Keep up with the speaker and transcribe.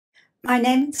My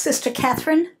name is Sister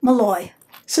Catherine Molloy.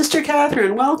 Sister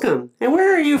Catherine, welcome. And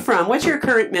where are you from? What's your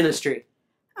current ministry?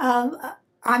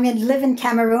 Live in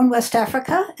Cameroon, West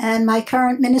Africa, and my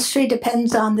current ministry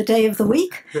depends on the day of the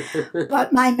week.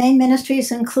 But my main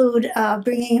ministries include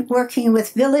working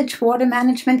with village water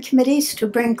management committees to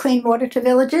bring clean water to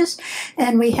villages,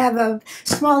 and we have a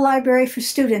small library for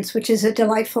students, which is a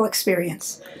delightful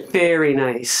experience. Very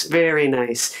nice, very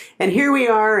nice. And here we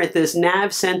are at this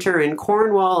NAV Center in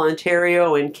Cornwall,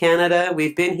 Ontario in Canada.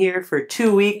 We've been here for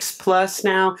 2 weeks plus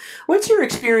now. What's your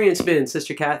experience been,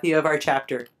 Sister Kathy, of our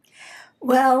chapter?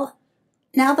 Well,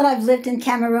 now that I've lived in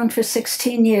Cameroon for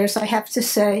 16 years, I have to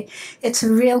say it's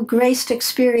a real graced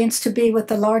experience to be with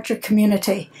the larger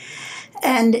community.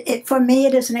 And for me,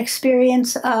 it is an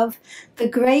experience of the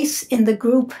grace in the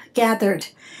group gathered.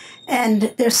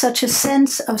 And there's such a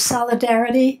sense of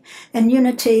solidarity and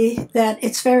unity that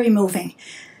it's very moving.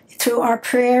 Through our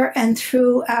prayer and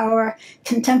through our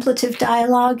contemplative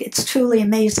dialogue, it's truly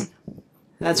amazing.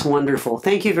 That's wonderful.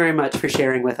 Thank you very much for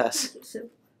sharing with us. Thank you, Sue.